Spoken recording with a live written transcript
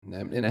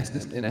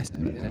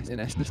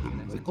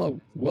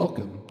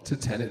Welcome to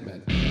Tenet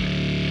Men.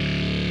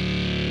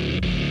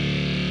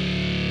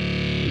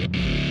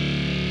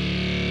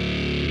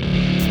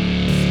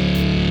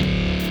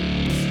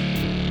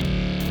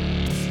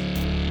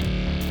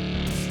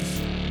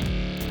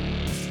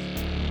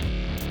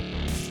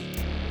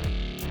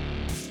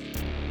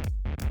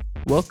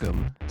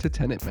 Welcome to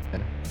Tenet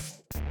Men.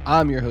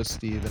 I'm your host,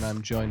 Steve, and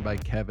I'm joined by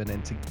Kevin,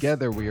 and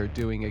together we are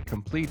doing a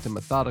complete and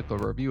methodical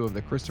review of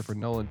the Christopher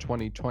Nolan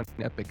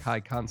 2020 epic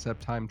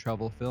high-concept time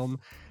travel film,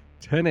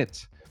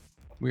 Tenet.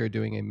 We are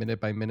doing a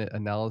minute-by-minute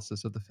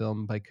analysis of the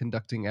film by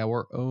conducting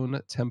our own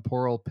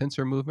temporal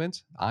pincer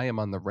movement. I am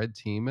on the red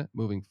team,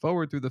 moving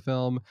forward through the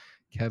film.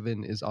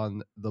 Kevin is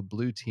on the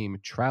blue team,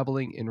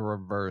 traveling in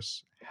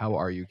reverse. How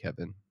are you,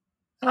 Kevin?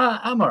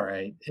 I'm all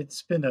right.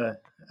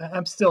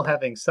 I'm still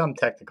having some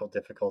technical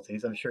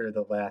difficulties. I'm sure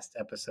the last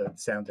episode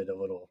sounded a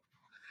little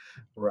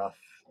rough.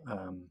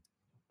 Um,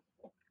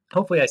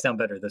 Hopefully, I sound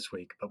better this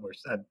week, but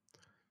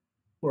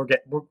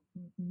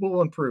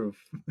we'll improve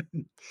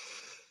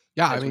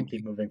Yeah, I as we mean,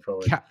 keep moving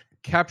forward.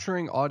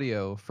 capturing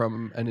audio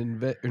from an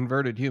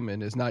inverted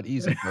human is not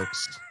easy,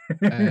 folks.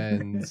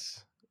 And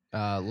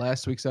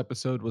last week's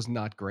episode was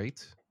not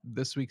great.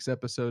 This week's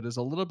episode is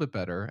a little bit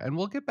better, and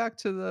we'll get back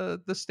to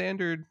the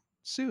standard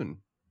soon.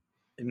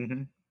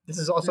 hmm This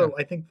is Yeah. also,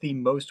 I think, the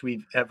most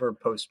we've ever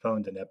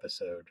postponed an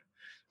episode,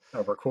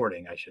 a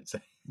recording, I should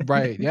say.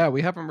 Right. Yeah,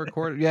 we haven't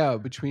recorded. Yeah,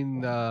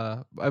 between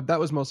that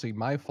was mostly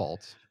my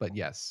fault, but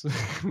yes.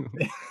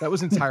 That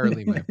was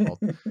entirely my fault.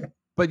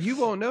 But you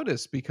won't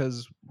notice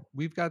because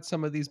we've got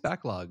some of these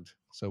backlogged.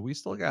 So we're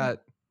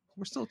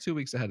still 2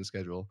 weeks ahead of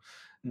schedule.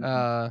 Mhm.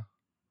 Uh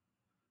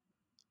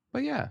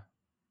but yeah,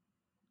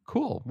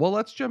 cool. Well,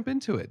 let's jump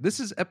into it. This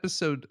is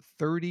episode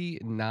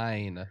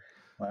 39.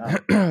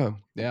 Wow.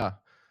 Yeah.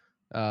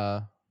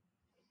 Uh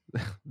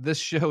this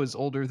show is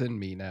older than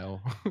me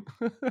now.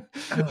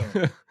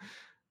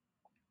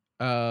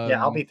 Oh,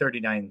 yeah. I'll um be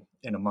 39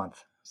 in a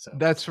month. So,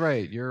 That's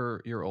right.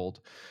 You're old.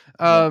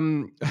 yeah.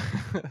 Um,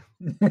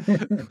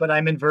 But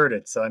I'm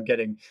inverted, so I'm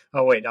getting.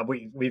 Oh wait,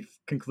 we've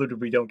concluded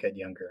we don't get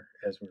younger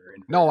as we're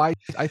no,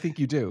 inverted. I think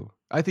you do.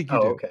 I think you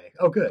Oh, do. okay.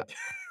 Oh, good.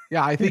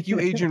 Yeah, I think you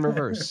age in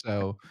reverse.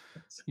 So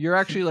you're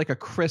actually like a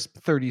crisp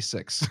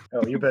 36.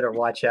 Oh, you better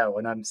watch out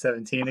when I'm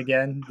 17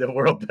 again. The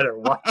world better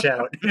watch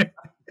out.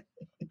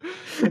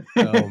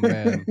 Oh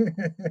man,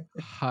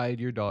 hide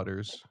your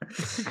daughters.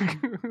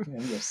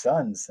 And your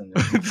sons.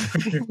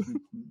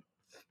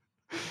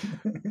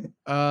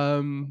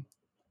 um.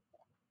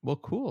 Well,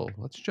 cool.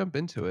 Let's jump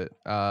into it.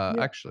 Yeah.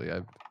 Actually,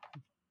 I've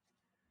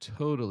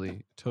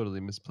totally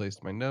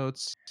misplaced my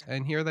notes,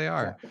 and here they Yeah.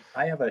 are.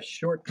 I have a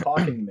short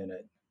talking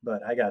minute,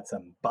 but I got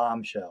some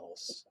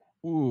bombshells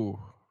Ooh,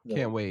 can't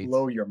that'll wait.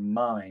 blow your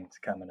mind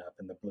coming up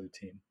in the blue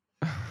team.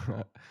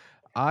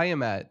 I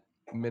am at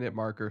minute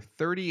marker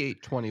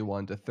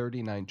 38:21 to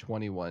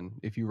 39:21.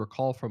 If you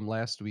recall from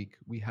last week,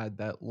 we had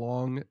that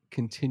long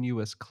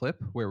continuous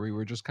clip where we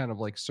were just kind of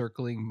like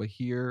circling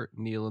Mahir,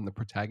 Neil, and the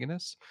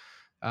protagonist.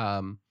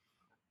 Um,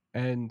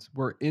 and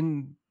we're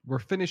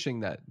finishing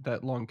that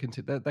long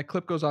that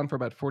clip goes on for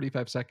about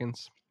 45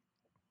 seconds,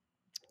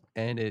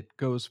 and it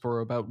goes for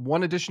about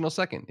one additional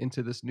second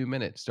into this new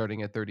minute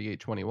starting at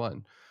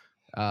 38:21.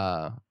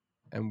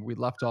 And we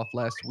left off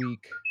last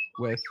week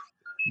with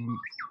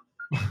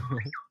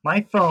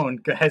My phone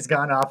has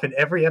gone off in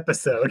every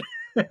episode.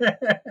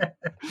 a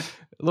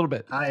little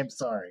bit. I am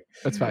sorry.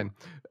 That's fine.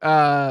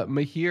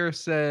 Mahir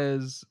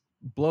says,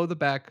 "Blow the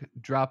back,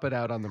 drop it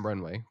out on the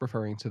runway,"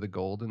 referring to the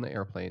gold in the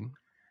airplane,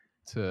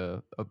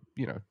 to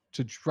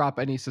to drop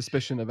any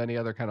suspicion of any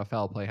other kind of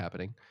foul play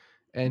happening.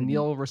 And Mhm.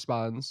 Neil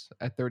responds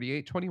at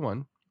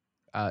 38:21,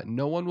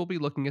 "No one will be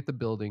looking at the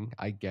building,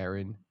 I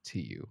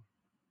guarantee you."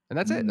 And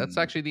that's it. That's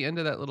Mm. actually the end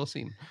of that little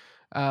scene.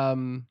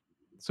 Um,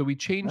 so we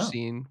change Oh.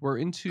 scene. We're Oh,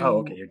 okay. into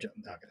You're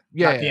jumping. Okay.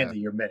 yeah, Not yeah, the end yeah. of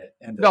your minute.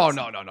 End of the No,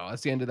 no, scene. no, no.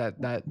 That's the end of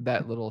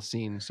that little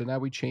scene. So now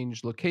we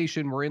change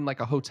location. We're in like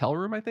a hotel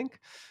room, I think.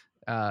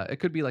 It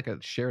could be like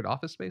a shared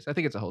office space. I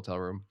think it's a hotel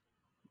room.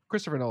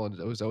 Christopher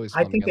Nolan was always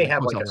I fun think again, they like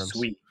have like hotel a rooms.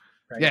 suite,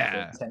 right?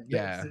 Yeah,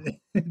 yeah.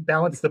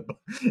 Balance the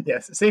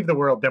yes. Save the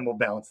world, then we'll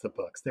balance the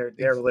books. They're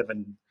Ex-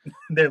 living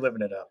they're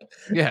living it up.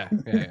 yeah.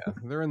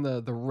 They're in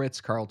the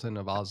Ritz Carlton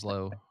of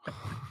Oslo.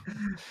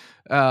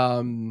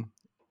 um,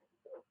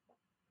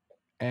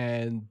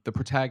 and the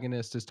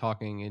protagonist is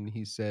talking, and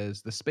he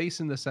says the space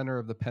in the center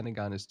of the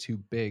Pentagon is too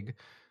big.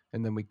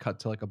 And then we cut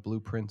to like a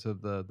blueprint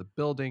of the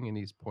building, and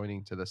he's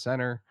pointing to the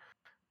center.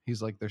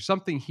 He's like, there's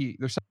something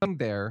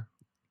there.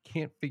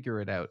 Can't figure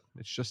it out.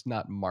 It's just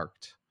not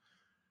marked.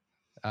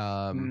 Um,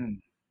 Mm.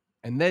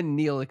 and then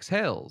Neil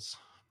exhales,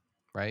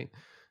 right?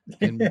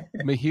 And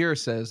Mahir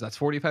says that's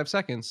 45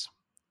 seconds.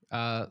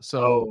 So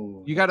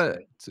Oh, you that's gotta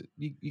right.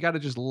 you gotta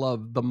just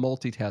love the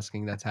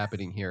multitasking that's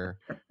happening here,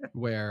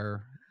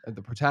 where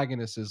the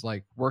protagonist is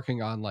like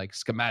working on like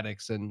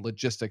schematics and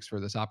logistics for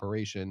this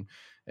operation,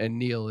 and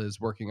Neil is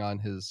working on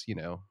his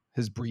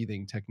his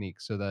breathing technique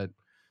so that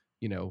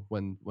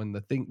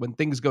when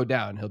things go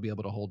down, he'll be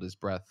able to hold his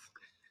breath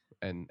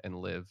and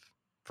live.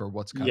 for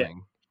what's Yeah.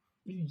 coming.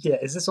 Yeah,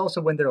 is this also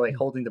when they're, like,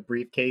 holding the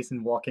briefcase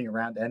and walking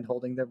around and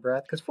holding their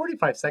breath? Because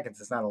 45 seconds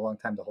is not a long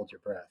time to hold your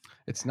breath.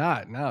 It's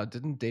not. No,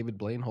 didn't David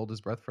Blaine hold his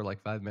breath for like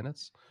 5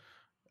 minutes?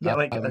 Yeah,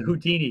 like, Um,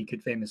 Houdini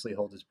could famously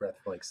hold his breath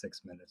for, like,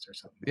 6 minutes or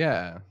something like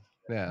that.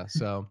 yeah, yeah.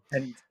 So,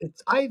 And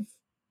it's I've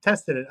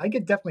tested it. I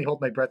could definitely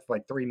hold my breath for,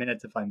 like, 3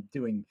 minutes if I'm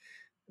doing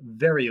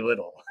very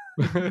little.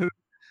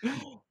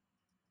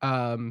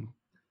 um,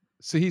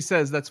 so he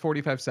says that's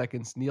 45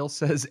 seconds. Neil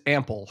says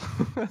ample,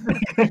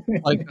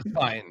 like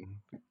fine.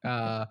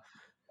 Uh,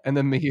 and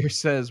then Mahir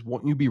says,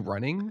 "Won't you be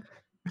running?"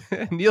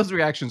 And Neil's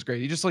reaction's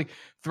great. He just like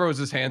throws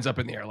his hands up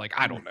in the air, like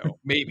I don't know,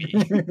 maybe.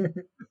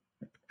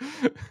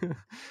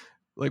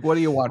 Like, what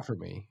do you want from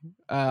me?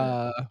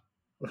 Yeah.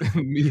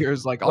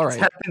 Mahir's like, all What's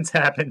right, happened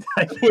happened.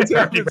 I've what's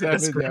already happened read the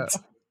happened. Yeah, script.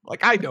 like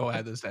I know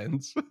how this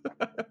ends.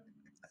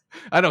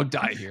 I don't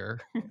die here.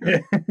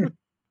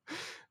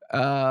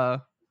 uh,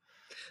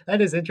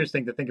 That is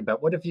interesting to think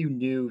about. What if you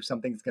knew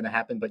something's gonna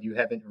happen, but you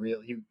haven't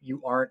really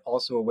you aren't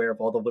also aware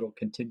of all the little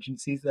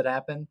contingencies that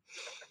happen?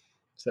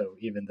 So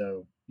even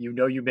though you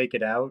know you make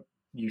it out,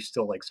 you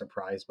still, like,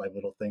 surprised by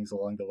little things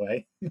along the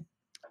way.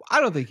 I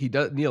don't think he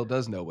does. Neil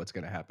does know what's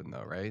going to happen,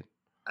 though, right?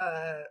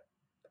 Uh,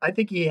 I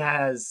think he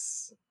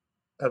has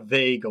a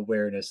vague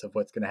awareness of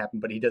what's gonna happen,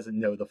 but he doesn't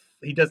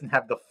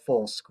have the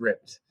full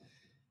script,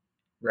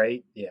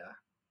 right? Yeah.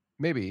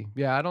 Maybe.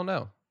 Yeah, I don't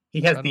know.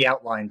 He has I the don't.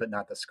 outline, but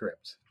not the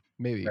script,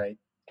 Maybe. right?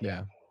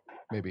 Yeah. Yeah.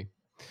 Maybe.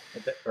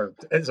 Or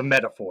as a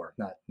metaphor,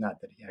 not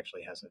that he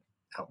actually has an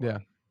Yeah.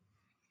 outline.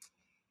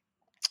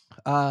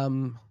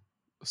 Um.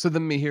 So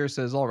then Mihir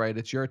says, "All right,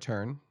 it's your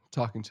turn."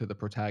 Talking to the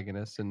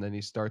protagonist, and then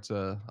he starts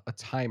a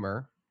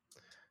timer.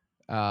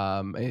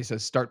 And he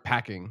says, "Start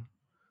packing."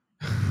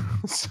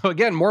 So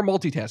again, more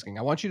multitasking.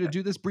 I want you to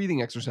do this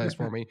breathing exercise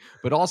for me,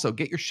 but also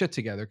get your shit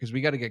together because we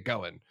got to get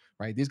going.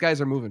 Right? These guys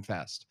are moving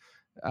fast.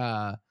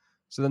 Uh,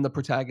 so then the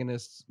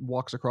protagonist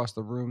walks across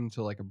the room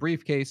to like a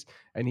briefcase,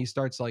 and he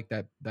starts like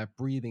that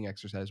breathing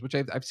exercise, which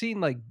I've seen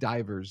like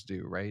divers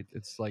do. Right?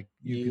 It's like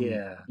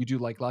Yeah. you do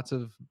like lots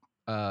of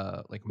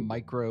like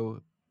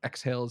micro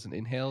exhales and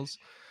inhales.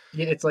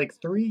 Yeah, it's like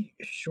 3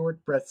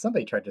 short breaths.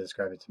 Somebody tried to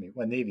describe it to me.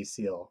 One Navy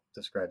SEAL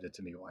described it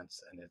to me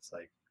once, and it's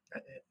like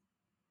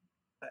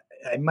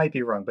I might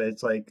be wrong, but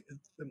it's like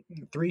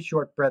 3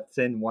 short breaths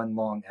in, 1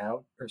 long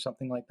out, or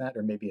something like that,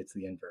 or maybe it's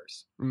the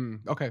inverse.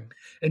 Okay.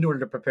 In order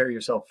to prepare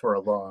yourself for a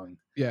long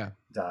Yeah.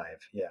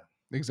 dive. Yeah.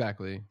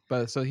 Exactly.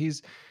 But so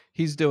he's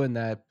doing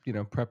that,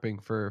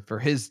 prepping for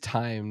his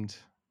timed,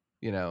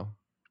 you know,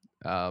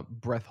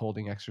 breath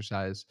holding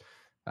exercise.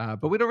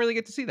 But we don't really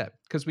get to see that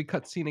because we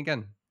cut scene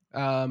again.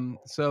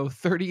 So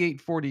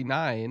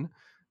 38:49,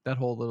 that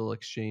whole little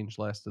exchange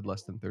lasted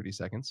less than 30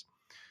 seconds.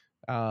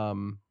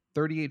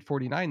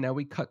 38:49, now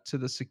we cut to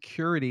the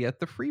security at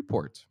the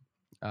Freeport.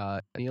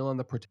 Neil and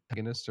the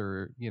protagonist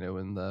are,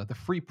 in the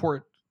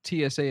Freeport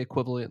TSA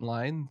equivalent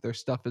line. Their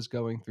stuff is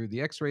going through the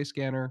X-ray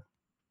scanner.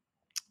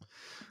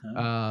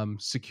 Oh.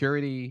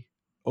 Security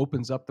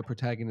opens up the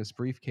protagonist's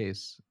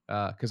briefcase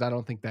because I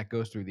don't think that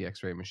goes through the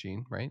X-ray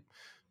machine, right?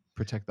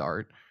 Protect the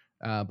art,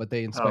 but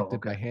they inspect Oh,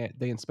 it by okay. hand.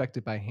 They inspect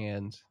it by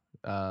hand.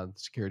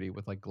 Security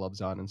with like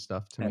gloves on and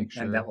stuff to make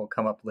And that sure will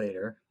come up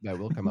later. that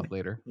will come up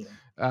later. Yeah.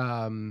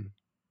 Um,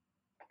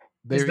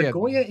 Is there, the yeah,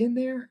 Goya in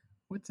there?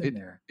 What's in it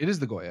there? it is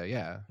the Goya,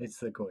 yeah, It's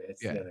the Goya.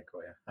 It's the yeah, other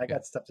Goya. I yeah.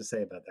 got stuff to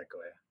say about that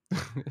Goya.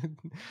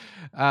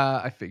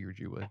 I figured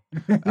you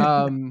would.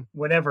 Um,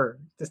 Whenever,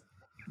 just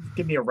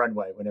give me a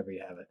runway whenever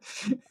you have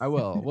it. I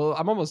will. Well,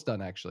 I'm almost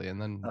done actually, and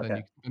then Okay.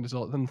 you then, it's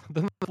all, then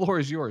the floor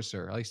is yours,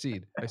 sir. I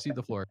cede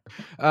the floor.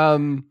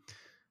 Um,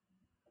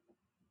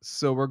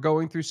 so we're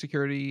going through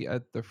security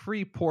at the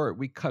Freeport.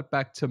 We cut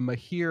back to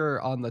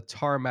Mahir on the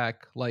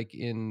tarmac, like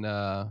in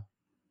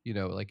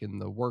like in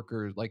the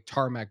workers, like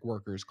tarmac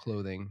workers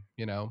clothing,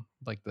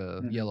 like the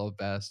Hmm. yellow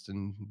vest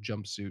and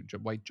jumpsuit,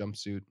 white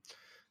jumpsuit,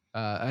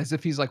 as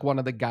if he's like one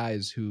of the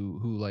guys who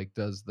like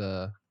does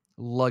the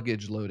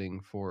luggage loading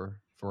for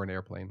an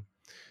airplane.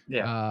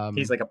 Yeah.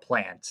 He's Um, like a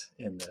plant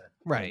in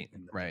right,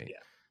 in the right. yeah.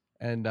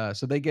 And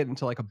so they get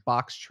into like a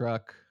box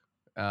truck,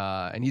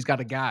 and he's got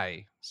a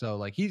guy. So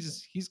like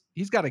he's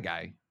got a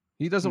guy.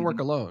 He doesn't work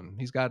Hmm. alone.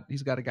 He's got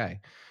a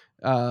guy.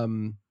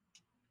 Um,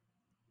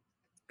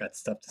 Got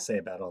stuff to say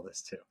about all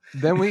this too.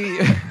 then we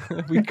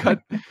we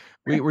cut.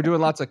 We're doing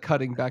lots of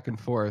cutting back and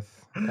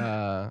forth.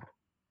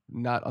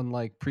 Not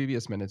unlike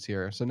previous minutes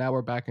here. So now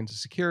we're back into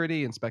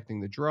security,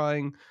 inspecting the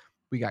drawing.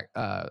 We got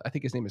I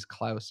think his name is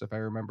Klaus, if I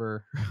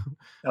remember.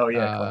 Oh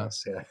yeah, uh,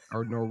 Klaus. Yeah.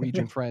 our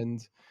Norwegian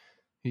friend.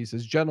 He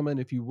says, "Gentlemen,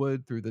 if you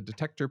would, through the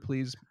detector,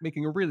 please,"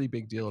 making a really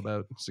big deal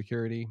about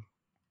security.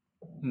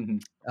 Hmm.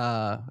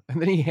 And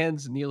then he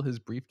hands Neil his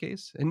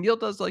briefcase, and Neil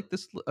does like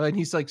this, and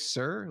he's like,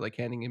 "Sir," like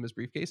handing him his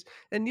briefcase,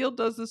 and Neil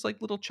does this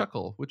like little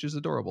chuckle, which is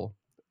adorable.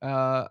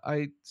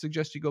 I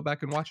suggest you go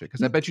back and watch it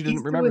because I bet you He's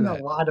didn't remember doing a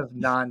that. lot of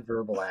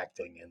nonverbal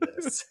acting in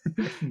this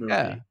Yeah,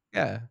 movie.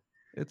 yeah,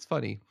 it's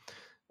funny.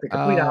 The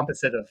complete Um,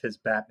 opposite of his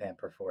Batman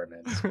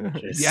performance,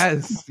 which is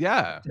yes,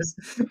 yeah, just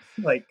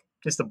like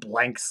just a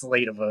blank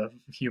slate of a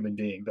human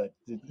being. But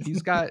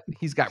he's got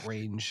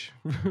range.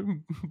 oh yeah,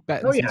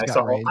 Pattinson's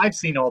got range. I've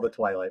seen all the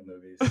Twilight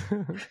movies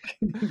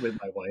with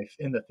my wife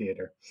in the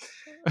theater.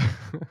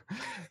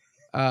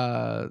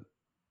 uh,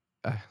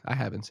 I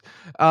haven't.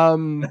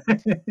 Um,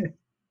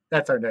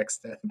 That's our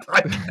next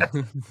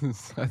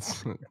podcast.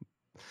 that's,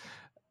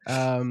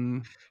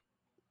 um,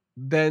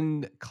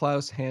 then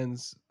Klaus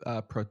hands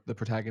the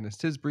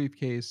protagonist his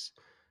briefcase,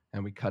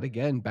 and we cut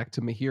again back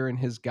to Mahir and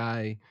his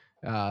guy.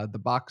 The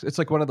box. It's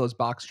like one of those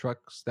box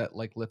trucks that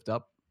like lift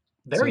up,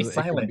 Very so it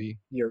can silent. be.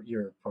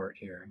 Your part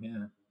here,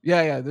 yeah.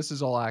 Yeah. This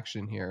is all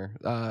action here.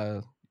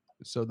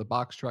 So the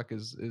box truck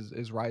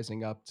is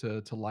rising up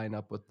to line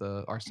up with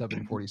the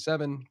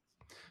R747,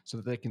 so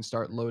that they can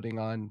start loading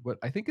on what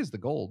I think is the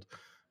gold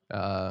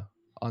uh,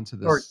 onto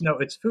Or this. no,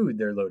 it's food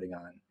they're loading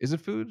on. Is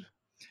it food?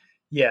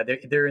 Yeah,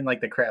 they're in like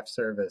the craft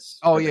service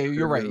Oh for the yeah,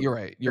 you're right. crew. You're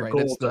Their right.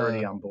 That's gold's already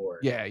the. on board.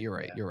 Yeah, you're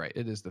right. Yeah. You're right.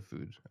 It is the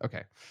food.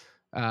 Okay.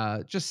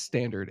 Just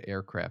standard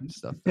aircraft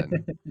stuff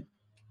then.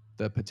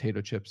 The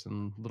potato chips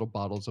and little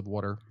bottles of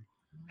water.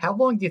 How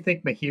long do you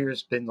think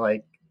Mahir's been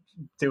like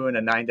doing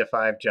a 9 to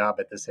 5 job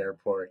at this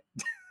airport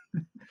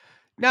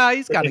No,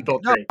 he's to got a guy.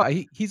 No,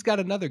 infiltrate? he's got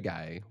another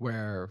guy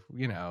where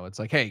it's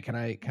like, hey, can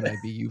I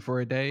be you for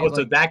a day? Oh,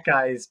 so Like that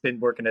guy's been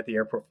working at the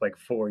airport for like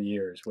 4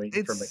 years,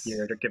 waiting for it's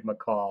Mahir to give him a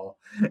call.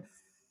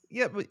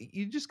 yeah, but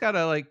you just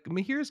gotta like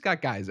Mahir's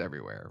got guys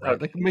everywhere, right?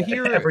 Okay, Like yeah,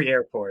 Mahir, every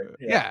airport,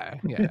 yeah.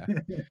 yeah.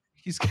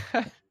 He's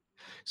got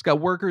he's got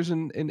workers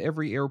in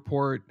every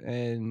airport,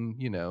 and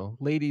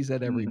ladies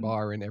at every Mhm.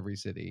 bar in every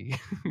city.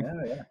 Yeah,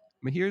 yeah.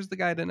 Mahir's the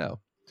guy to know.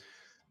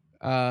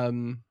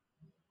 Um,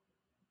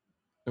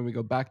 and we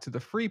go back to the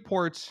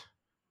Freeport.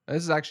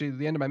 This is actually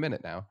the end of my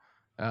minute now.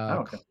 Oh,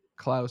 okay.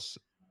 Klaus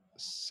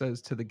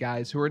says to the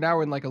guys who are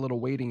now in like a little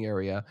waiting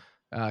area,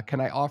 "Can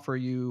I offer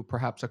you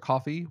perhaps a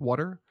coffee,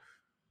 water?"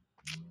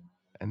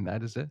 And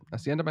that is it.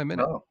 That's the end of my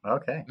minute. Oh,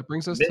 okay. That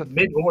brings us to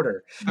Mid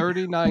order.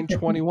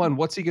 39:21.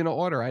 What's he going to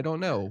order? I don't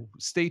know.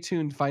 Stay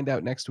tuned. Find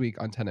out next week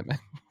on Tenet Men.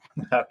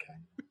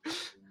 Okay.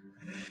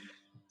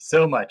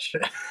 So much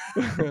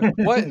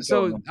What? going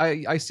So on.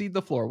 I cede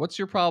the floor. What's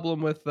your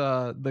problem with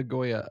the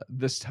Goya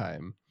this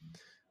time?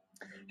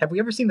 Have we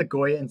ever seen the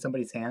Goya in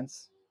somebody's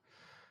hands?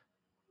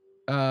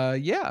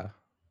 Yeah,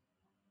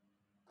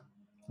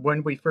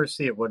 When we first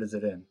see it, what is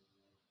it in?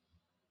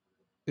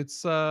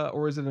 it's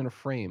or is it in a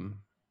frame?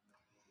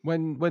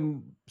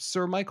 When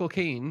Sir Michael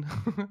Caine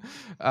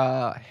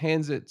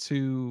hands it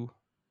to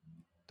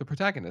the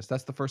protagonist,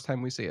 that's the first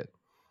time we see it.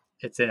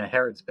 It's in a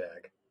Harrods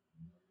bag.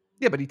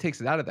 Yeah, but he takes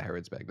it out of the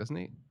Harrods bag, doesn't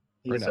he?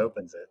 He Or just no?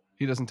 opens it.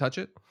 He doesn't touch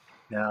it.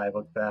 Now I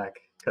look back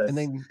And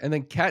because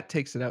then Kat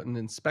takes it out and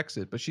inspects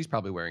it, but she's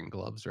probably wearing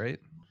gloves, right?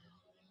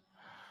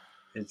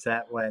 is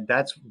that when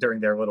that's during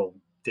their little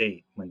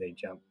date when they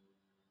jump,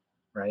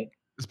 right?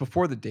 It's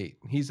before the date.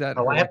 He's at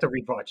Oh, I her. have to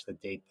rewatch the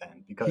date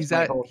then because He's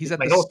at he's at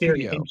my the whole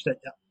theory studio, hinged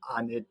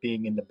on it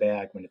being in the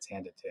bag when it's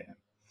handed to him.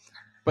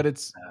 but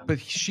it's Um, but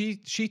she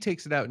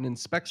takes it out and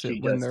inspects it she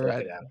when does they're take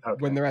at it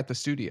out. when Okay, they're at the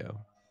studio.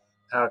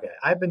 okay.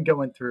 I've been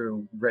going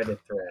through Reddit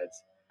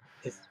threads.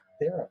 Is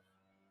there a?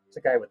 It's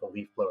a guy with a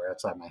leaf blower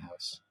outside my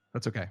house.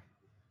 That's okay.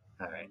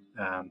 All right.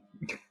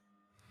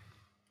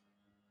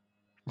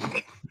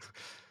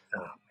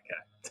 Oh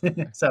my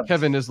god. So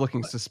Kevin is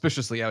looking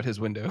suspiciously out his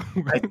window.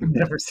 I've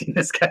never seen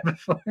this guy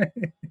before.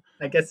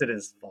 I guess it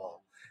is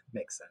fall.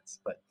 Makes sense.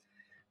 But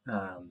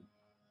um,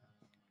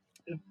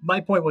 my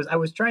point was I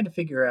was trying to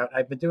figure out,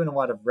 I've been doing a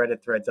lot of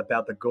Reddit threads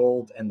about the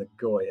gold and the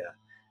Goya.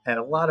 And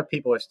a lot of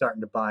people are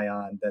starting to buy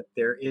on that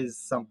there is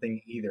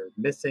something either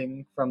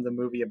missing from the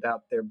movie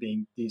about there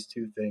being these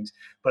two things,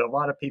 but a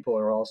lot of people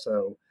are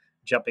also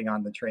jumping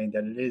on the train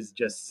that it is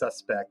just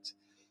suspect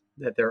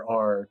that there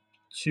are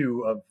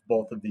two of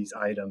both of these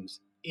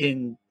items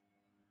in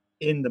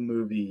the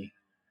movie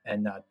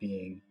and not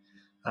being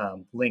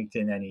linked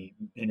in any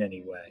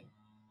way.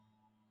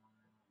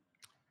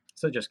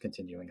 So just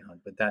continuing on,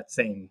 but that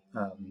same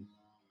thing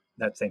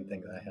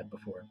that I had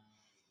before.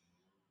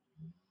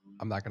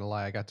 I'm not gonna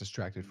lie, I got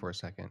distracted for a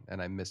second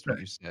and I missed what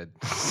you said.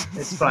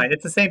 It's fine.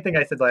 It's the same thing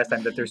I said last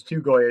time that there's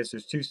two Goyas,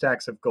 there's two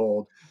stacks of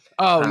gold.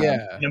 Oh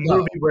yeah, In a no,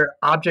 movie where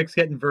objects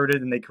get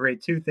inverted and they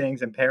create two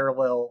things in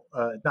parallel,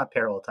 not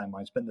parallel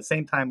timelines, but in the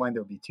same timeline,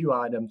 there will be two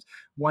items.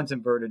 One's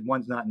inverted,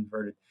 one's not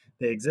inverted.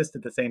 They exist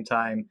at the same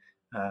time,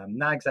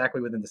 not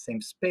exactly within the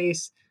same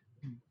space,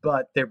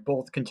 but they're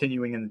both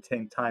continuing in the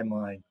same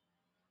timeline.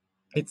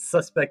 It's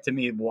suspect to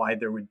me why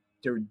there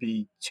would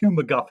be two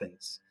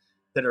MacGuffins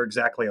that are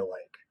exactly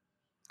alike.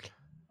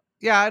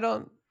 yeah, I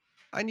don't.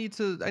 I need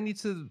to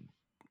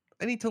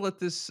let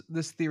this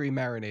theory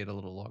marinate a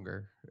little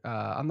longer.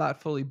 I'm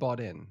not fully bought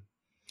in.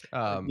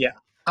 Yeah,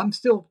 I'm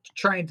still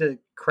trying to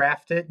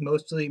craft it.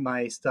 Mostly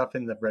my stuff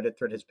in the Reddit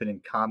thread has been in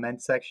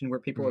comment section where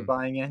people are Mhm,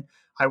 buying in.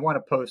 I want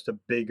to post a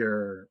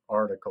bigger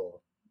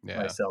article yeah,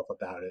 myself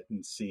about it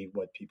and see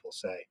what people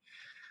say.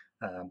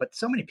 But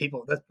so many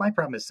people, that's my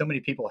problem, is so many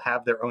people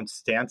have their own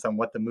stance on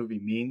what the movie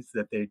means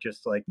that they're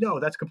just like, no,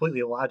 that's completely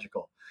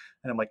illogical.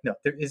 And I'm like, no,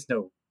 there is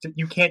no,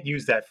 you can't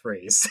use that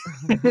phrase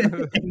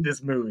in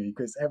this movie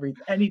because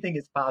anything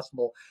is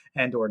possible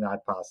and or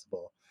not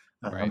possible.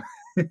 Um, Right.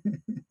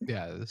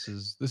 Yeah, this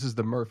is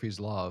the Murphy's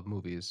Law of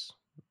movies.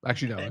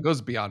 Actually, no, it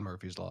goes beyond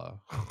Murphy's Law.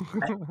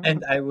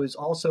 and I was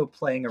also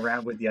playing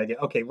around with the idea.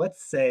 Okay,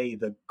 let's say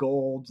the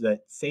gold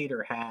that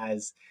Sator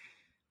has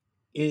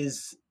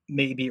is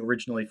maybe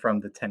originally from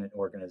the Tenet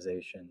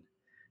organization.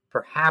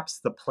 Perhaps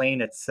the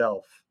plane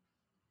itself,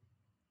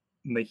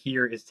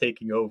 Mahir is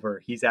taking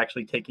over. He's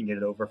actually taking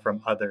it over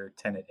from other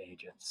Tenet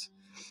agents.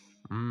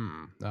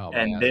 Oh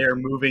And man. they're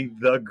moving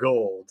the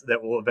gold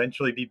that will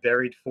eventually be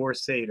buried for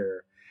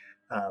Sator.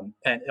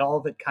 And all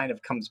of it kind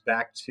of comes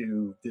back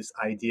to this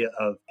idea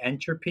of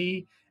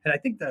entropy. And I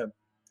think the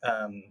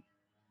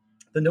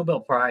Nobel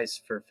Prize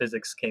for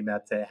Physics came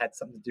out that had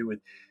something to do with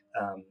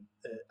um,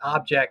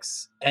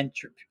 objects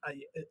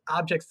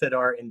objects that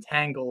are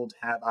entangled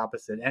have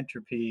opposite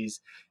entropies,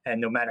 and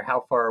no matter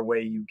how far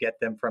away you get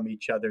them from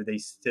each other, they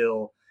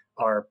still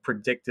are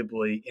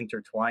predictably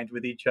intertwined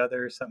with each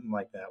other, something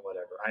like that.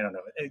 Whatever, I don't know.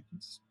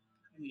 It's,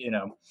 you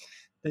know,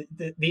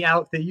 the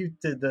out the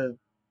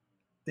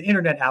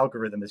internet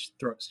algorithm is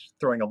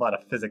throwing a lot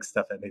of physics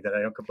stuff at me that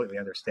I don't completely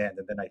understand,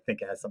 and then I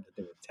think it has something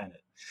to do with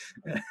Tenet.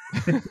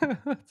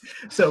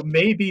 So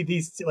maybe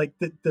these, like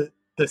the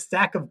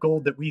stack of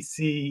gold that we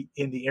see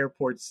in the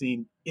airport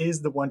scene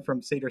is the one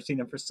from Seder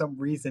scene, and for some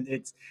reason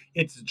it's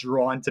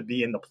drawn to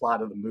be in the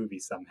plot of the movie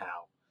somehow.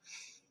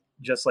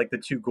 Just like the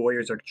two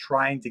Goyers are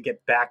trying to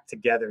get back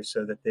together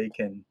so that they End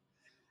can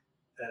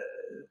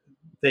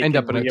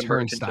up in a reemerge into,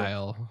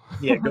 turnstile.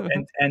 yeah, go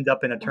and end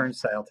up in a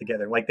turnstile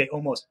together. Like they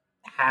almost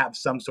have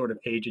some sort of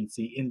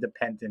agency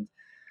independent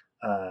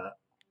uh,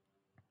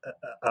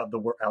 of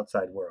the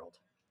outside world.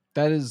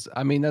 That is,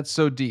 I mean, that's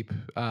so deep.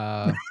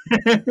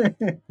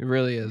 It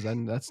really is,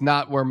 and that's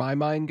not where my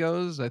mind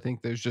goes. I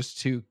think there's just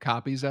two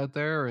copies out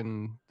there,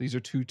 and these are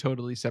two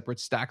totally separate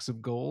stacks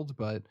of gold.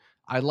 But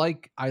I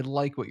like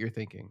what you're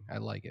thinking. I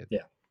like it.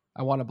 Yeah.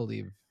 I want to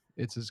believe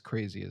it's as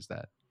crazy as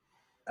that.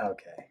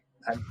 Okay.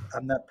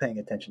 I'm not paying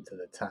attention to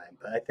the time,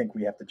 but I think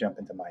we have to jump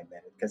into my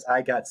minute because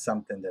I got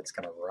something that's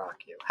gonna rock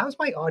you. How's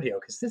my audio?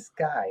 Because this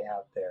guy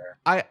out there.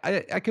 I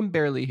can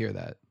barely hear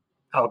that.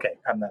 Oh, okay,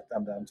 I'm not.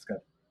 I'm just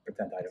gonna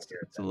pretend I don't hear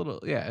it It's a little,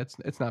 yeah.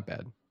 It's not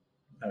bad.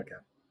 then. Okay.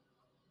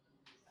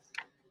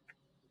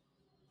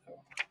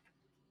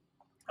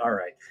 All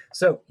right.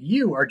 So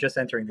you are just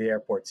entering the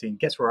airport scene.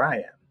 Guess where I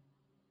am?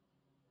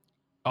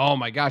 Oh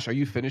my gosh, are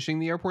you finishing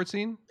the airport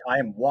scene? I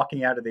am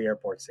walking out of the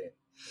airport scene.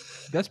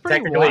 That's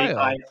pretty Technically,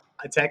 wild.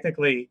 I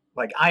technically,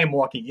 like, I am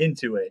walking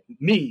into it.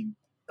 Me,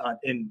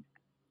 in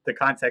the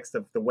context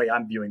of the way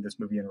I'm viewing this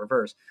movie in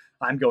reverse,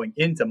 I'm going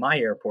into my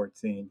airport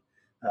scene.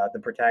 The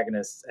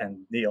protagonists and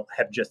Neil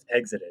have just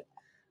exited,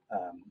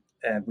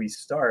 and we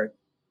start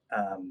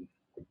um,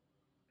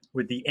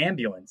 with the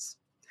ambulance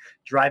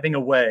driving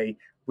away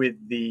with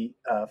the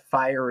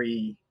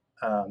fiery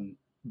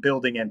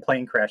building and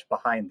plane crash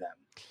behind them.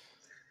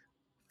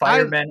 I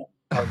Firemen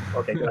are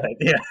okay. Go ahead.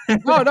 Yeah,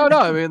 No, no, no.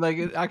 I mean, like,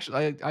 it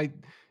actually, I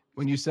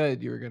when you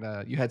said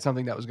you had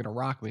something that was gonna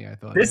rock me, I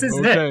thought, this is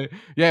it. okay,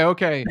 yeah,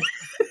 okay.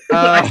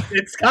 Uh,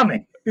 It's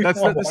coming.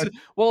 that's not this is Almost.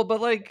 well, but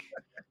like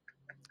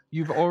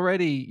you've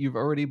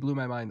already blew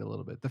my mind a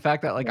little bit. The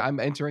fact that like Yeah. I'm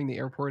entering the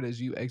airport as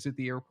you exit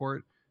the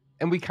airport,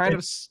 and we kind of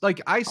It, like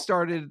I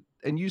started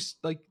and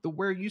like the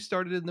where you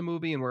started in the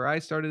movie and where I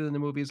started in the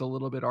movie is a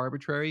little bit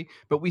arbitrary,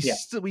 but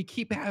yeah. we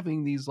keep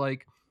having these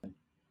like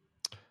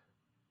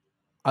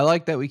I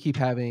like that we keep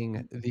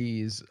having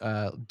these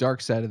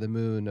Dark Side of the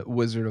Moon,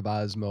 Wizard of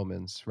Oz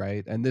moments,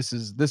 right? And this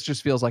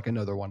just feels like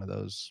another one of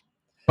those.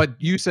 But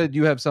you said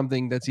you have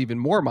something that's even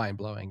more mind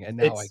blowing, and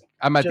now It's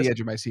I'm at the just edge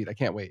of my seat. I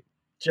can't wait.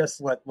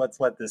 let's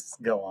let this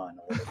go on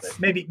a little bit.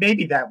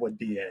 Maybe that would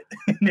be it.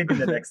 Maybe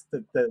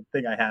the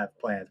thing I have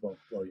planned won't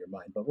blow your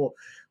mind. But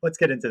let's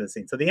get into the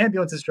scene. So the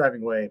ambulance is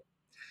driving away.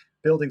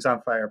 Buildings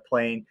on fire.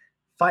 Plane.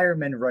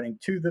 Firemen running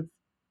to the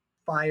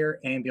fire,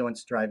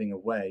 ambulance driving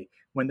away.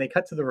 When they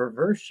cut to the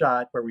reverse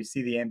shot where we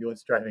see the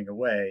ambulance driving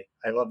away,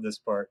 I love this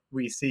part.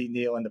 We see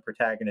Neil and the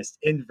protagonist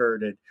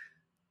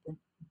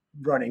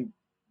running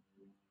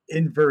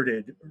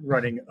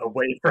running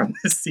away from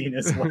the scene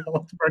as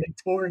well,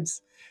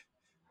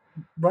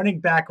 running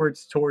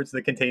backwards towards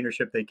the container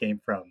ship they came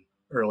from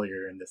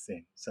earlier in the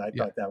scene. So I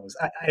Yeah, thought that was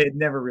I had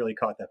never really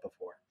caught that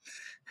before.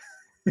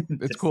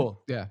 it's Just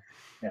cool. Yeah,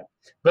 yeah,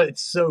 but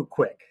it's so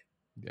quick.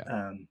 yeah.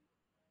 Um,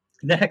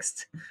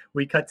 Next,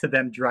 we cut to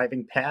them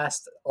driving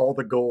past all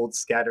the gold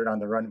scattered on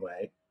the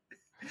runway,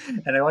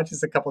 and I watched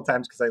this a couple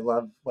times because I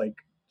love like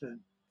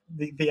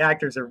the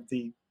actors are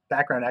the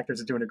background actors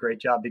are doing a great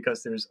job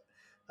because there's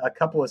a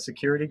couple of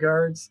security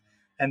guards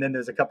and then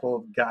there's a couple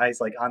of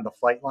guys like on the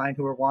flight line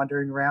who are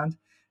wandering around,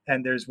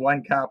 and there's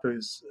one cop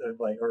who's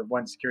like or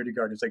one security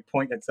guard who's like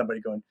pointing at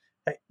somebody going,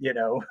 hey,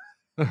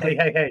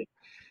 hey,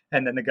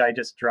 and then the guy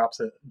just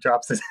drops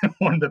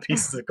one of the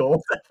pieces of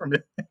gold from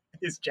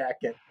his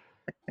jacket.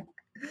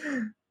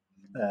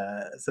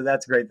 So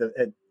that's great that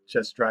it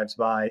just drives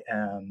by.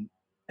 And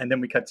then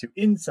we cut to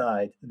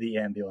inside the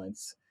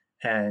ambulance,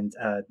 and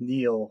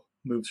Neil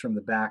moves from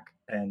the back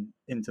and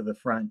into the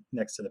front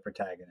next to the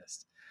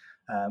protagonist.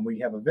 We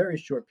have a very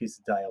short piece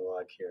of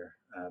dialogue here,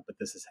 but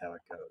this is how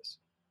it goes.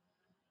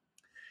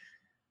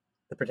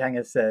 The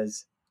protagonist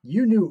says,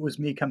 "You knew it was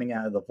me coming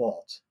out of the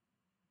vault.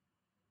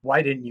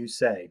 Why didn't you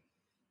say?"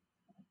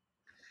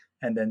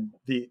 And then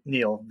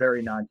Neil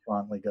very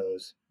nonchalantly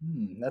goes,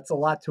 "That's a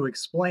lot to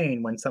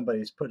explain when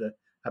somebody's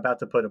about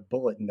to put a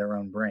bullet in their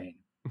own brain."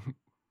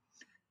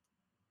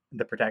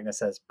 The protagonist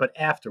says, "But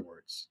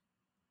afterwards."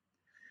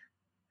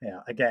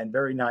 Yeah, again,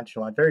 very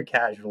nonchalant, very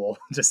casual,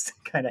 just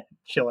kind of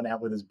chilling out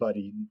with his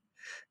buddy.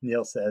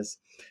 Neil says,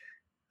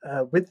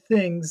 "With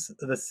things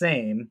the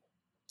same,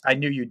 I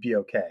knew you'd be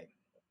okay.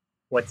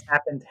 What's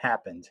happened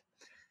happened.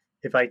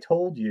 If I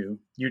told you,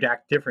 you'd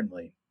act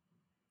differently.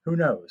 Who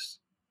knows?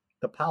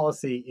 The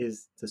policy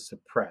is to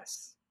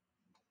suppress."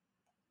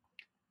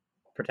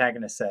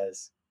 Protagonist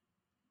says,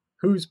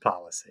 "Whose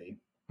policy?"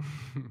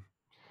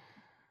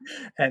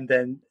 And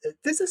then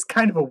this is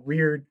kind of a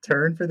weird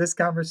turn for this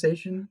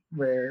conversation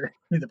where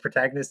the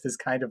protagonist is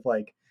kind of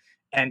like,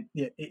 and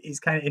he's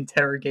kind of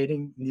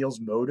interrogating Neil's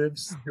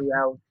motives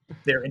throughout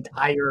their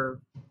entire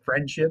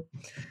friendship.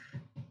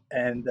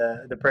 And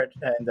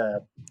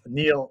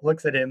Neil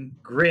looks at him,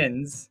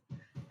 grins,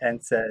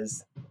 and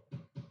says,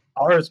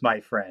 "Ours, my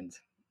friend."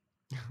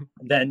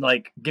 Then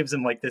like gives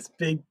him like this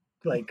big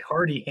like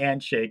hearty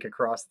handshake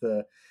across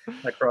the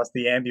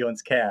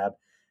ambulance cab.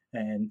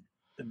 And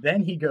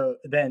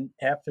then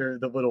after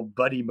the little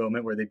buddy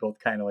moment where they both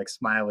kind of like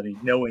smile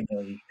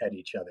knowingly at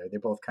each other, they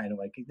both kind of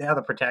like, now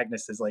the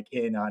protagonist is like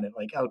in on it,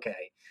 like,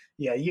 okay,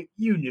 yeah,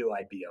 you knew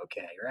I'd be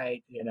okay,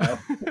 right?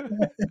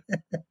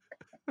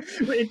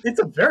 It's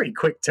a very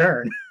quick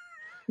turn.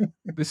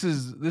 This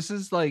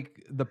is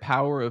like the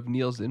power of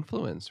Neil's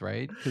influence,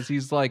 right? Because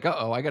he's like,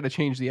 "Uh-oh, I got to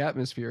change the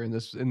atmosphere in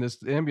this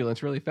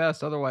ambulance really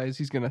fast, otherwise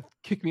he's gonna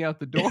kick me out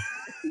the door."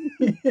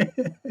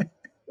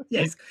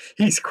 Yeah,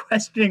 he's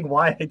questioning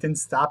why I didn't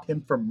stop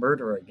him from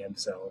murdering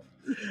himself.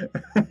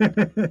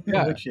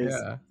 Yeah, Which is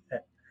yeah,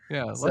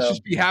 yeah. Let's so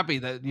just be happy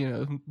that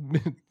come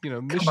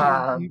mission,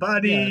 on, yeah,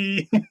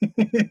 buddy.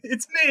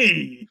 It's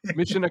me.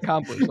 mission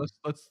accomplished.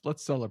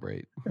 Let's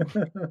celebrate.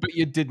 But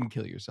you didn't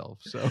kill yourself,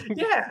 so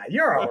Yeah,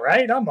 you're all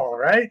right. I'm all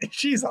right.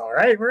 She's all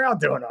right. We're all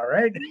doing all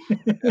right.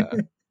 yeah.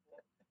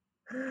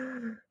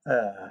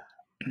 uh,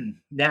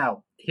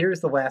 now, here's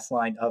the last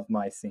line of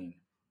my scene.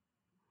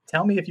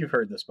 Tell me if you've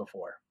heard this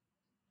before.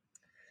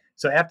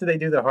 So after they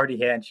do the hearty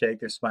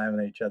handshake, they're smiling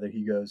at each other.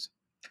 He goes,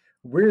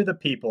 "We're the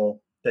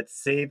people that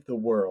saved the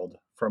world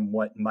from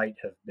what might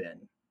have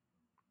been."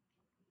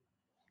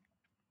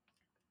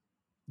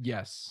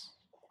 Yes.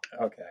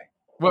 Okay.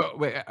 Well,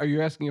 wait, are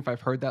you asking if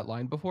I've heard that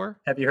line before?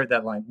 Have you heard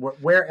that line?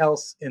 Where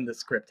else in the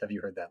script have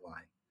you heard that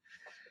line?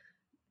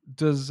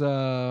 Does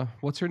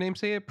what's her name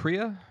say it?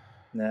 Priya?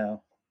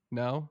 No.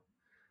 No.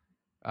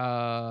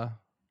 Uh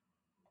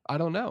I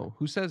don't know.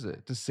 Who says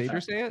it? Does All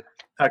Sater say it?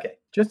 right. Okay.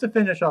 Just to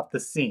finish off the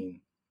scene,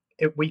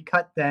 we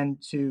cut then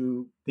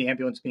to the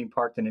ambulance being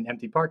parked in an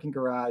empty parking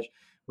garage.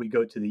 We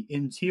go to the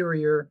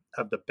interior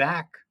of the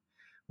back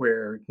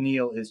where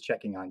Neil is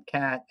checking on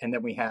Kat, and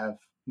then we have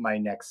my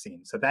next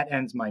scene. So that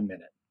ends my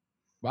minute.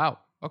 Wow.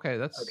 Okay, Okay.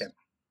 that's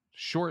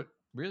short,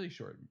 really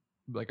short,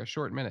 like a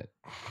short minute.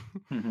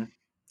 Mm-hmm.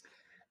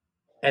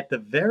 At the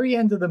very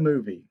end of the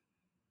movie,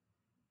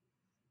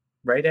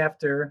 right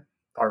after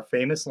our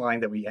famous line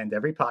that we end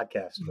every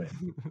podcast with,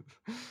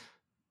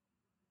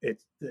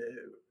 it's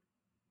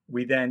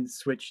we then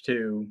switch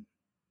to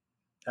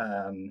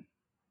um,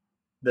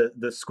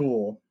 the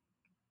school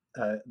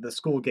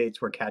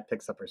gates where Kat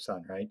picks up her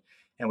son, right?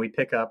 And we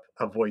pick up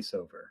a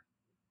voiceover.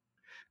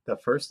 The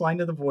first line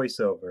of the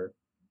voiceover: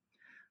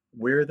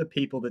 "We're the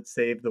people that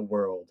saved the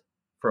world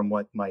from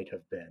what might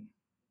have been."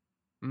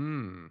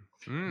 Mm,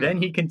 Then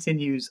mm. he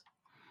continues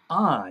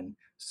on.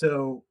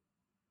 So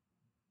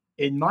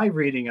in my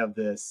reading of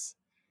this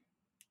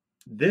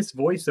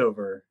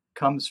voiceover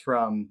comes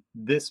from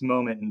this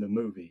moment in the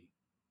movie.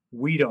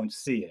 We don't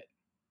see it.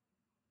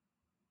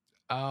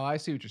 Oh, I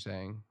see what you're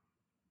saying.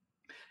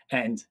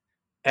 And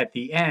at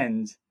the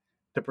end,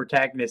 the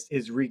protagonist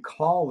is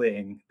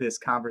recalling this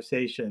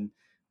conversation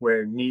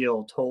where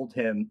Neil told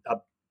him,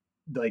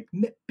 like,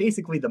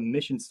 basically the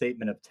mission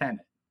statement of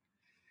Tenet.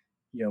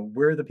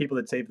 We're the people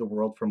that save the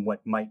world from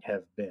what might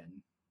have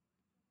been.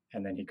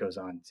 And then he goes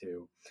on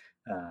to,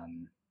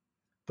 um,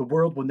 the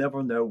world will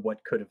never know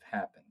what could have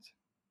happened.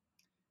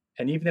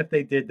 And even if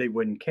they did, they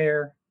wouldn't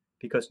care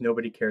because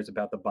nobody cares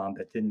about the bomb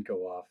that didn't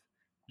go off,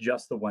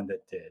 just the one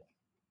that did.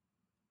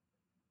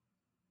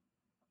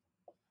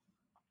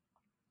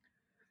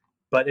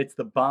 But it's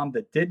the bomb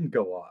that didn't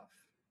go off,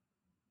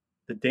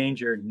 the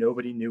danger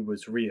nobody knew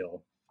was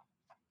real.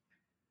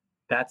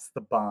 That's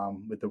the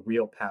bomb with the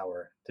real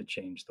power to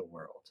change the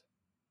world.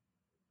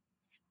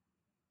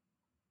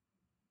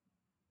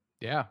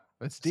 Yeah,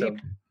 that's So, deep.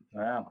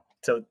 wow.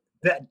 So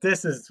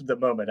this is the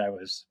moment I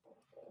was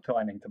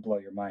planning to blow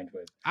your mind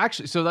with.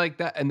 Actually, so like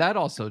that, and that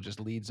also just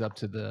leads up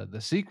to the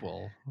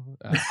sequel,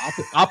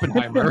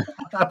 Oppenheimer.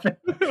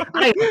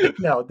 I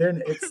no,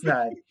 then it's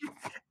not.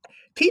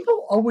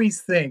 People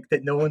always think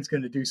that Nolan's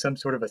going to do some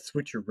sort of a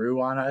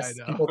switcheroo on I us.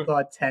 know. People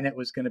thought Tenet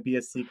was going to be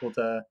a sequel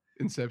to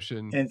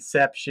Inception.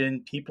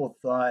 Inception. People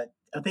thought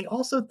they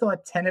also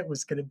thought Tenet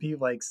was going to be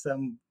like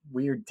some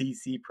weird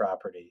DC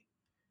property.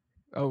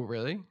 Oh,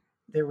 really?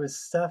 There was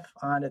stuff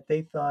on it.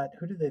 They thought,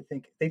 who did they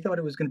think? They thought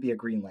it was going to be a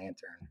Green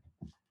Lantern,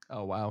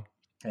 Oh, wow.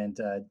 and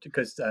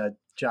because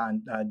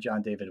John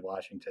David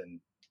Washington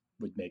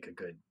would make a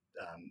good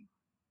um,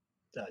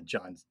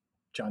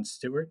 John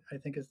Stewart, I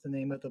think is the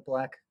name of the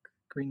Black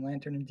Green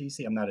Lantern in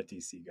DC. I'm not a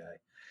DC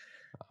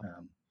guy,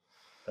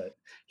 but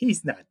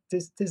he's not.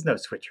 There's no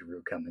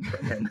switcheroo coming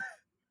from him,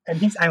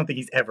 and I don't think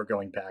he's ever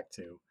going back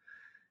to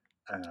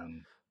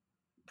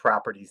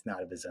properties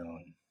not of his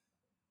own.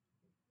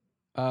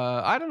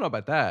 I don't know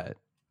about that.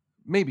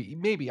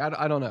 Maybe I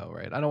don't know,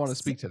 right? I don't want to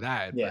speak to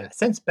that, Yeah, but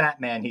since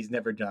Batman, he's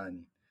never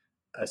done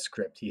a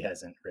script he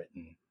hasn't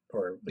written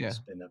or at yeah.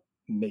 least been a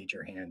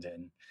major hand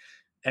in.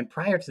 And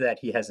prior to that,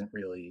 he hasn't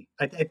really.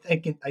 I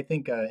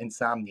think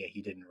Insomnia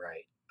he didn't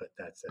write, but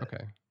that's it.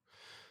 Okay.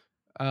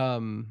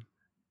 Um,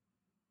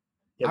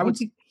 Yeah, I would.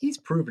 he's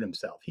proven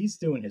himself. He's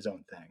doing his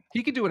own thing.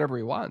 He could do whatever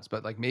he wants,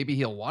 but like maybe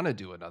he'll want to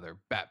do another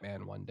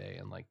Batman one day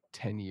in like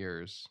 10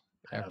 years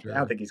I don't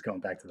after. think he's going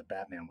back to the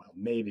Batman. Well,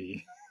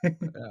 maybe. Yeah.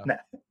 Nah.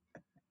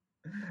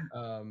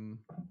 Um,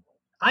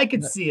 I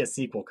could see a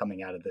sequel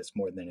coming out of this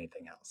more than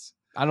anything else.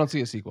 I don't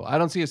see a sequel. I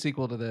don't see a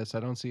sequel to this. I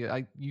don't see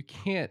it. You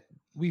can't.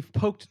 We've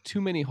poked too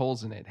many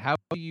holes in it. How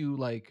do you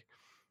like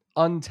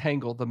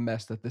untangle the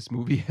mess that this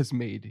movie has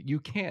made? You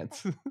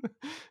can't.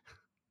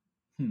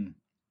 Hmm.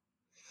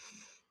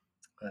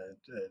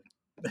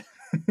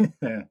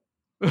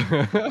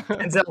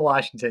 Denzel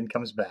Washington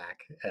comes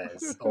back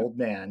as old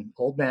man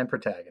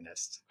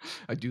protagonist,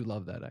 I do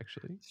love that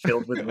actually.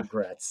 filled with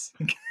regrets,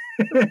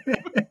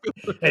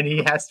 and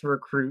he has to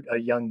recruit a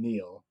young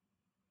Neil,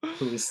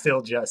 who is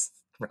still just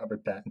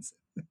Robert Pattinson.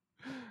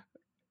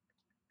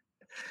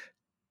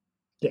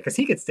 Yeah, because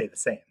he could stay the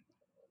same.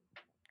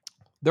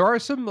 There are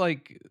some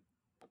like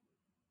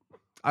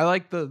I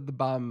like the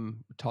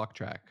bomb talk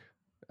track.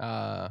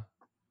 The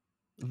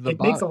It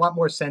bomb. makes a lot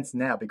more sense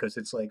now because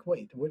it's like,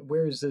 wait,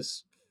 where is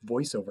this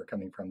voiceover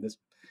coming from?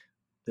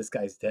 This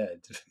guy's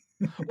dead.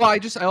 Well, I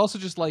also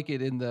just like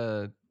it in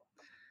the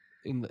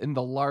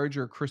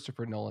larger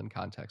Christopher Nolan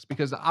context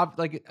because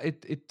like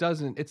it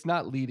doesn't it's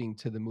not leading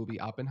to the movie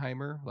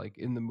Oppenheimer. Like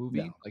in the movie,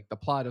 No. like the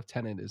plot of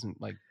Tenet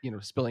isn't like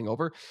spilling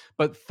over,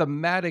 but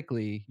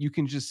thematically you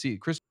can just see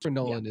Christopher Yeah.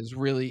 Nolan is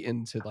really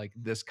into like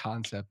this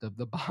concept of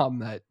the bomb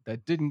that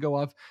didn't go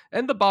off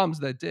and the bombs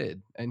that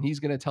did, and he's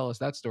going to tell us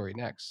that story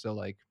next. So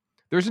like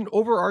there's an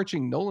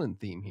overarching Nolan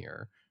theme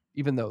here,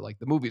 even though like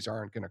the movies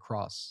aren't going to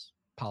cross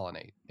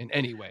pollinate in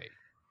any way.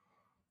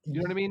 You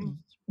know what I mean?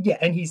 Yeah,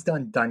 and he's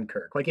done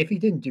Dunkirk. Like if he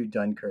didn't do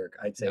Dunkirk,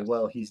 I'd say, Yes.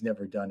 well, he's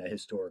never done a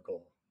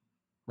historical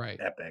Right.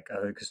 epic,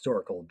 a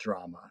historical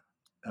drama.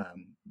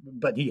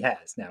 But he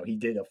has now. He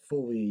did a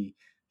fully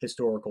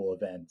historical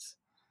event.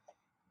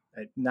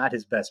 Not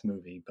his best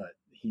movie, but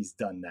he's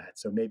done that.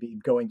 So maybe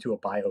going to a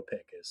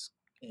biopic is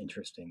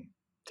interesting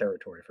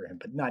territory for him,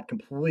 but not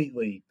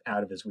completely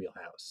out of his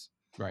wheelhouse.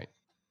 Right.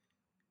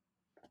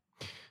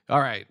 All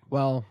right.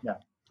 Well, Yeah.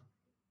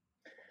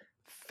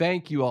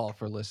 Thank you all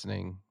for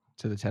listening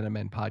to the Tenet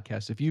Men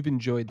podcast. If you've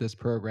enjoyed this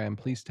program,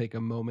 please take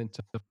a moment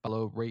to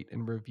follow, rate,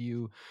 and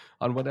review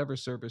on whatever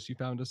service you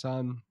found us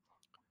on.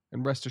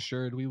 And rest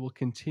assured, we will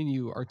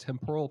continue our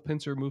temporal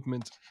pincer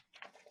movement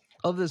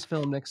of this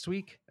film next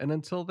week. And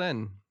until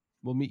then,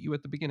 we'll meet you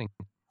at the beginning.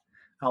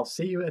 I'll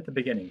see you at the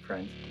beginning,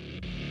 friend.